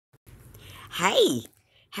Hey,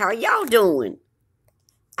 how are y'all doing?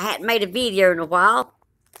 I hadn't made a video in a while.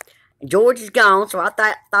 George is gone, so I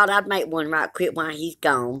thought I'd make one right quick while he's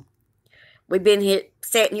gone. We've been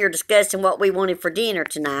sitting here discussing what we wanted for dinner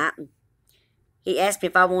tonight. He asked me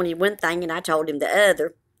if I wanted one thing, and I told him the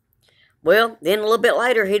other. Well, then a little bit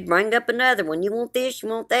later, he'd bring up another one. You want this, you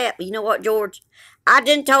want that. But you know what, George? I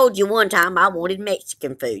done told you one time I wanted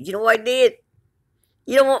Mexican food. You know what I did?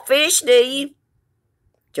 You don't want fish, do you?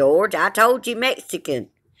 George, I told you Mexican.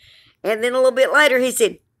 And then a little bit later, he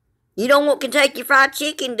said, you don't want Kentucky Fried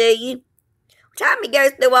Chicken, do you? Time he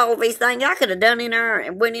goes through all of these things, I could have done in there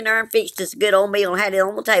and went in there and fixed this good old meal and had it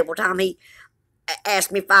on the table. Time he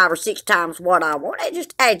asked me 5 or 6 times what I want. It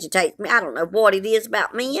just agitates me. I don't know what it is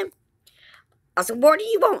about men. I said, what do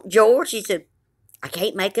you want, George? He said, I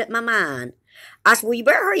can't make up my mind. I said, well, you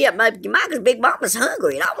better hurry up and make up your mind because Big Mama's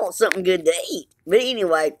hungry and I want something good to eat. But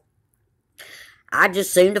anyway, I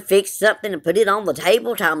just soon to fix something and put it on the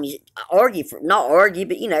table. Time you not argue,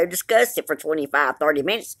 but, discuss it for 25, 30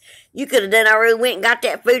 minutes. You could have done already went and got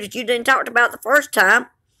that food that you didn't talked about the first time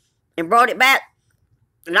and brought it back.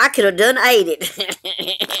 And I could have done ate it.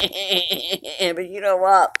 But you know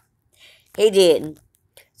what? He didn't.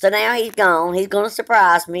 So now he's gone. He's going to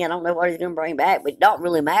surprise me. I don't know what he's going to bring back, but it don't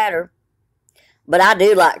really matter. But I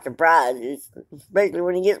do like surprises, especially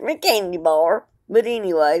when he gets me a candy bar. But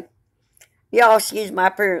anyway, y'all excuse my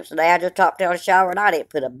appearance today. I just topped out a shower and I didn't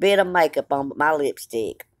put a bit of makeup on but my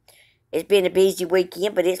lipstick. It's been a busy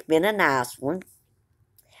weekend, but it's been a nice one.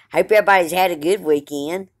 Hope everybody's had a good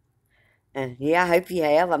weekend. Yeah, I hope you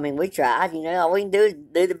have. I mean, we tried. All we can do is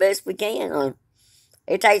do the best we can.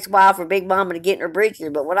 It takes a while for Big Mama to get in her britches,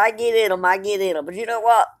 but when I get in them, I get in them. But you know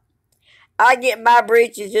what? I get my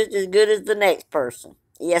britches just as good as the next person.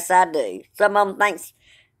 Yes, I do. Some of them thinks,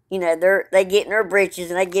 they get in their britches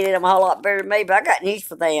and they get in them a whole lot better than me, but I got news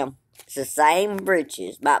for them. It's the same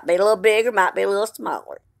britches. Might be a little bigger, might be a little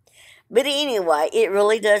smaller. But anyway, it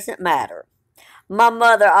really doesn't matter. My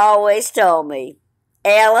mother always told me,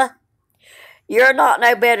 Ella, you're not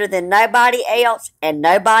no better than nobody else, and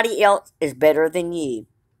nobody else is better than you.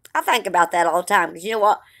 I think about that all the time, because you know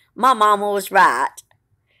what? My mama was right.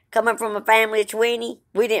 Coming from a family of 20,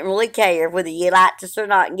 we didn't really care whether you liked us or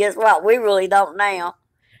not. And guess what? We really don't now.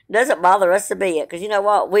 It doesn't bother us a bit, because you know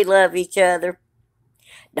what? We love each other.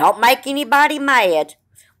 Don't make anybody mad.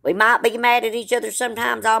 We might be mad at each other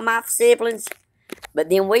sometimes, all my siblings, but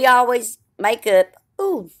then we always make up.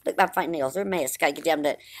 Ooh, look at my fingernails. They're a mess. Gotta get them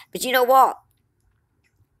done. But you know what?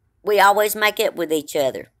 We always make up with each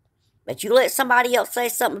other. But you let somebody else say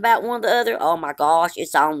something about one or the other, oh my gosh,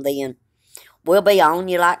 it's on then. We'll be on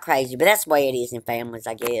you like crazy. But that's the way it is in families,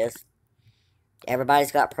 I guess.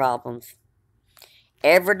 Everybody's got problems.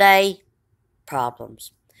 Everyday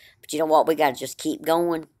problems. But you know what? We got to just keep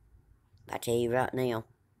going. I tell you right now.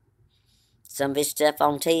 Some of this stuff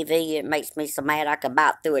on TV, it makes me so mad I could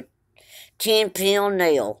bite through a 10-pin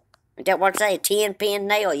nail. Is that what I say? A 10-pin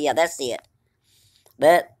nail? Yeah, that's it.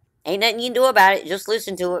 But ain't nothing you can do about it. Just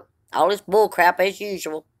listen to it. All this bull crap as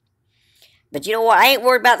usual. But you know what? I ain't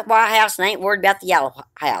worried about the White House and I ain't worried about the Yellow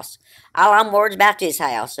House. All I'm worried about this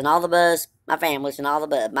house and all the buzz, my families and all the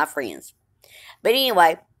buzz, my friends. But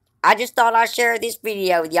anyway, I just thought I'd share this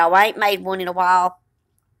video with y'all. I ain't made one in a while.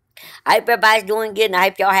 I hope everybody's doing good and I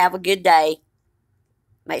hope y'all have a good day.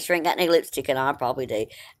 Make sure I ain't got any lipstick on. I probably do.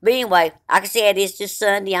 But anyway, like I said, it's just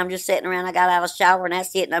Sunday. I'm just sitting around. I got out of the shower and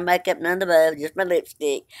that's it. No makeup, none above, just my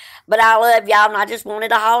lipstick. But I love y'all and I just wanted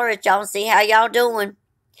to holler at y'all and see how y'all doing.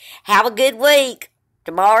 Have a good week.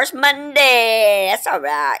 Tomorrow's Monday. That's all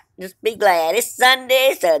right. Just be glad. It's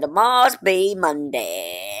Sunday, so tomorrow's be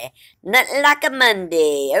Monday. Nothing like a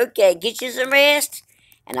Monday. Okay, get you some rest.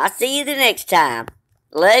 And I'll see you the next time.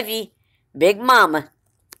 Love you. Big Mama.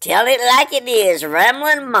 Tell it like it is,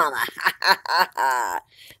 Rambling Mama.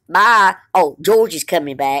 Bye. Oh, George is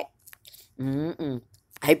coming back. I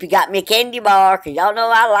hope you got me a candy bar, because y'all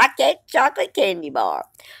know I like that chocolate candy bar.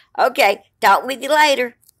 Okay, talk with you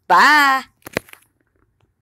later. Bye.